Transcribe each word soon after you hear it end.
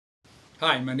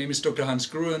Hi, my name is Dr. Hans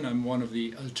Gruenn. I'm one of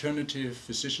the alternative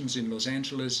physicians in Los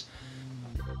Angeles.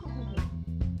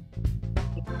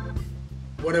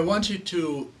 What I want you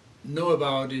to know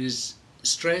about is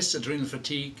stress, adrenal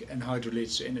fatigue, and how it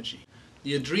relates to energy.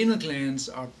 The adrenal glands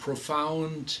are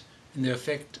profound in their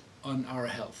effect on our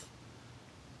health.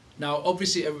 Now,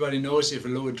 obviously everybody knows if you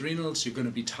have low adrenals, you're going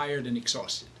to be tired and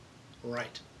exhausted.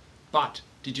 Right. But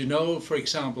did you know, for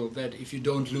example, that if you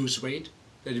don't lose weight,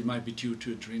 that it might be due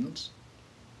to adrenals?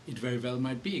 It very well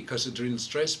might be, because adrenal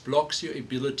stress blocks your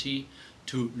ability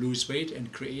to lose weight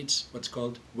and creates what's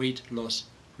called weight loss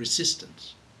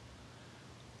resistance.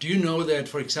 Do you know that,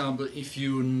 for example, if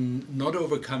you're not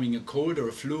overcoming a cold or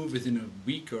a flu within a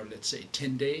week or let's say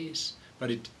 10 days, but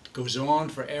it goes on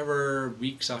forever,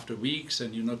 weeks after weeks,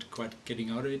 and you're not quite getting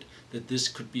out of it, that this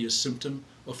could be a symptom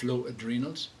of low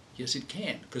adrenals? Yes, it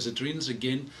can, because adrenals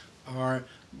again are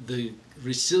the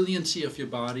resiliency of your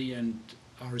body and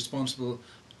are responsible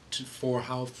for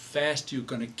how fast you're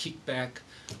going to kick back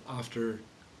after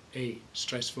a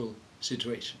stressful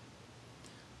situation.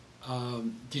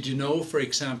 Did you know, for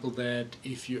example, that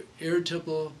if you're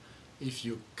irritable, if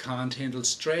you can't handle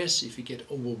stress, if you get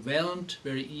overwhelmed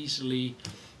very easily,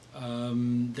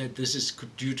 that this is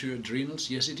due to adrenals?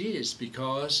 Yes, it is,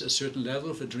 because a certain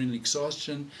level of adrenal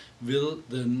exhaustion will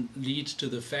then lead to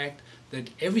the fact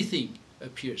that everything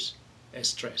appears as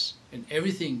stress and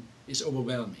everything is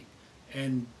overwhelming.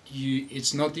 And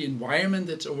it's not the environment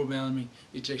that's overwhelming,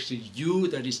 it's actually you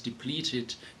that is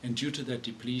depleted, and due to that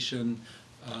depletion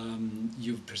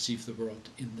you perceive the world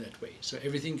in that way. So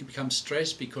everything becomes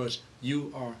stress because you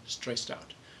are stressed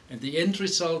out. And the end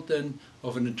result then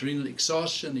of an adrenal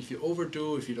exhaustion, if you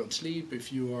overdo, if you don't sleep,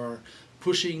 if you are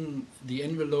pushing the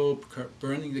envelope,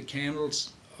 burning the candle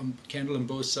on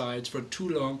both sides for too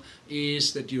long,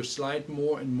 is that you slide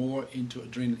more and more into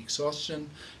adrenal exhaustion,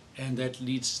 and that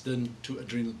leads then to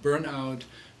adrenal burnout,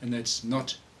 and that's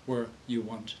not where you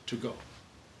want to go.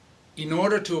 In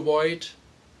order to avoid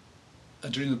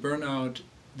adrenal burnout,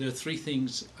 there are three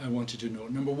things I want you to know.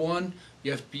 Number one,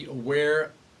 you have to be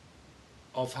aware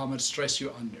of how much stress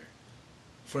you're under.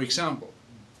 For example,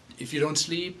 if you don't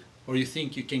sleep, or you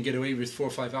think you can get away with 4 or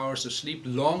 5 hours of sleep,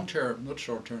 long term, not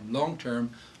short term, long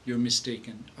term, you're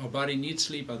mistaken. Our body needs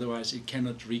sleep, otherwise it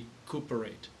cannot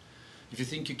recuperate. If you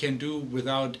think you can do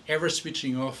without ever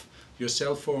switching off your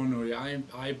cell phone or your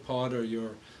iPod or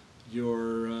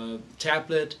your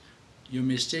tablet, you're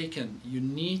mistaken. You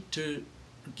need to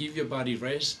give your body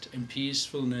rest and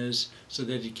peacefulness so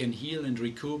that it can heal and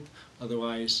recoup,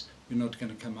 otherwise you're not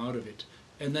going to come out of it.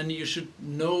 And then you should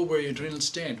know where your adrenals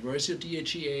stand. Where is your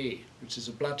DHEA, which is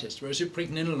a blood test? Where is your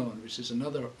pregnenolone, which is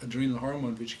another adrenal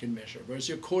hormone which you can measure? Where is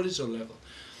your cortisol level?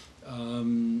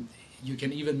 You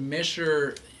can even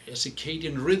measure a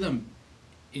circadian rhythm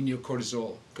in your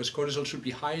cortisol, because cortisol should be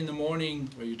high in the morning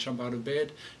where you jump out of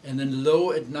bed, and then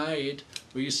low at night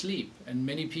where you sleep. And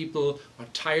many people are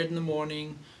tired in the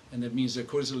morning, and that means their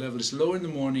cortisol level is low in the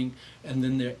morning, and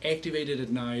then they're activated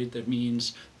at night. That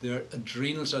means their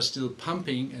adrenals are still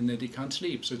pumping and that they can't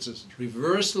sleep. So it's a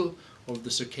reversal of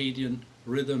the circadian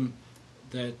rhythm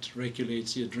that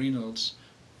regulates the adrenals.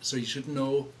 So you should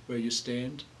know where you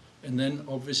stand. And then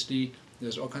obviously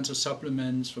there's all kinds of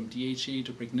supplements, from DHA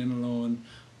to pregnenolone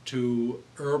to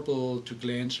herbal to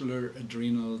glandular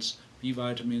adrenals, B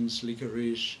vitamins,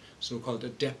 licorice, so-called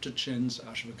adaptogens,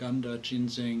 ashwagandha,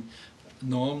 ginseng,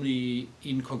 normally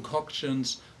in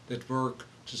concoctions that work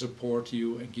to support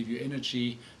you and give you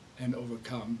energy and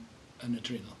overcome an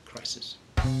adrenal crisis.